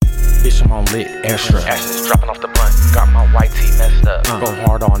bitch, I'm on lit, extra. Ashes dropping off the blunt, got my white tee messed up. Go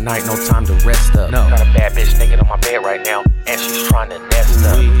hard all night, no time to rest up. Got a bad bitch naked on my bed right now, and she's trying to nest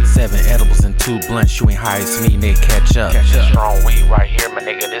up. 7 edibles and 2 blunts, you ain't high as me, nigga, catch up. Strong weed right here, my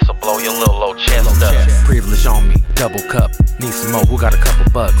nigga, this'll blow your little low chest up. Privilege on me, double cup, need some more, who got a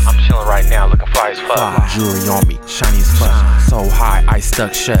couple bucks? I'm chillin' right now, looking fly as fuck. Jewelry on me, shiny as fuck, so high, I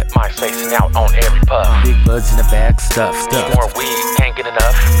stuck shut. My facing out on every puff. Big buds in the bag, stuff. More weed, can't get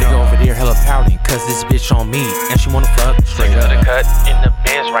enough. Nigga over there hella pouting, cause this bitch on me, and she wanna fuck. Straight to up. the cut, in the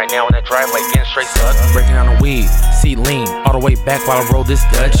Benz right now in the driveway, getting straight sucked. Breaking down the weed, seat lean, all the way back while I roll this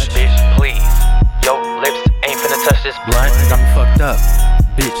Dutch. Bitch, please, yo lips ain't finna touch this blunt. Got me fucked up,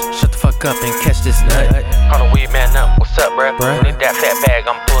 bitch, shut the fuck up and catch this nut. Call the weed man up, what's up, bruh? Need that fat bag,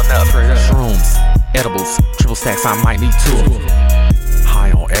 I'm pulling up. Shrooms, edibles, triple stacks, I might need 2.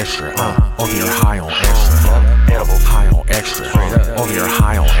 High on extra, over here high on extra. Edibles, high on extra, over here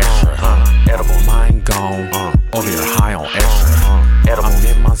high on extra. Edibles, mind gone, over here high on extra. Edibles,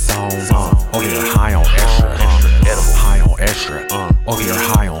 I'm in my zone, over here high on extra. Edibles, high on extra, over here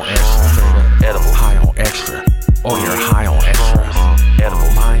high on extra. Edibles, high on extra, over here high on extra.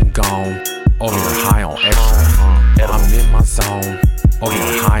 Edibles, mind gone, over here high on extra. I'm in my zone, over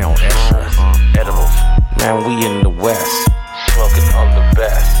here high on extra. Edibles, Man, we in the West. smoking on the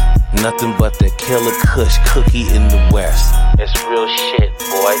best. Nothing but the Killer Kush cookie in the West. It's real shit,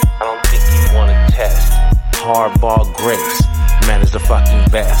 boy. I don't think you wanna test. Hardball grapes, man, is the fucking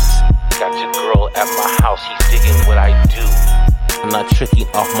best. Got your girl at my house, he's digging what I do. I'm not tricking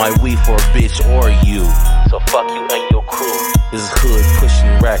off my weed for a bitch or you. So fuck you and your crew. This is hood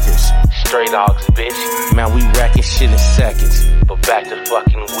pushing records. Stray dogs, bitch. Man, we racking shit in seconds. But back to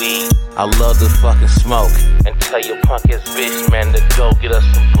fucking weed. I love to fucking smoke. And tell your punk ass bitch, man, to go get us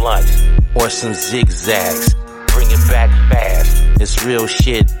some blunts. Or some zigzags. Bring it back fast. It's real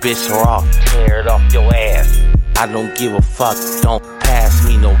shit, bitch, or I'll Tear it off your ass. I don't give a fuck, don't pass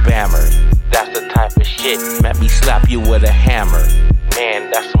me no bammer. That's the type of shit. Let me slap you with a hammer.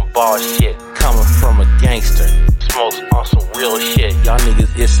 Man, that's some ball shit. Coming from a gangster. Smokes on some real shit. Y'all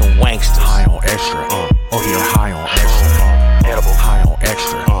niggas is some wanksters. High on extra, over here high on extra. Edible, high on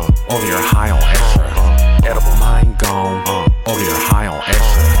extra, over here high on extra. Edible, mind gone, over here high on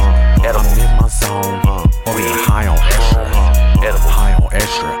extra. Edible, I'm in my zone, over here high on extra. Edible, high on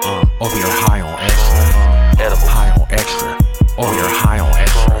extra, over here high on extra. Edible, high on extra, over here high on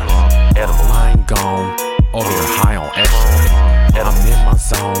extra. Edible, mind gone, over here high on extra. I'm in my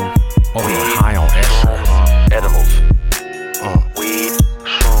zone, over here high on extra. edibles, weed,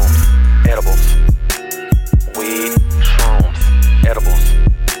 shrooms, edibles, weed, shrooms, edibles,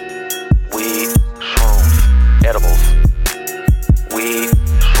 weed, shrooms, edibles, weed,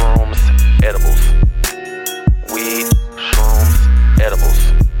 shrooms, edibles, weed, shrooms, edibles,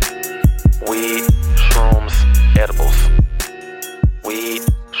 weed, shrooms, edibles, weed,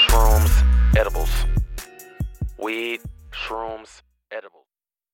 shrooms, edibles, weed, shrooms, edibles.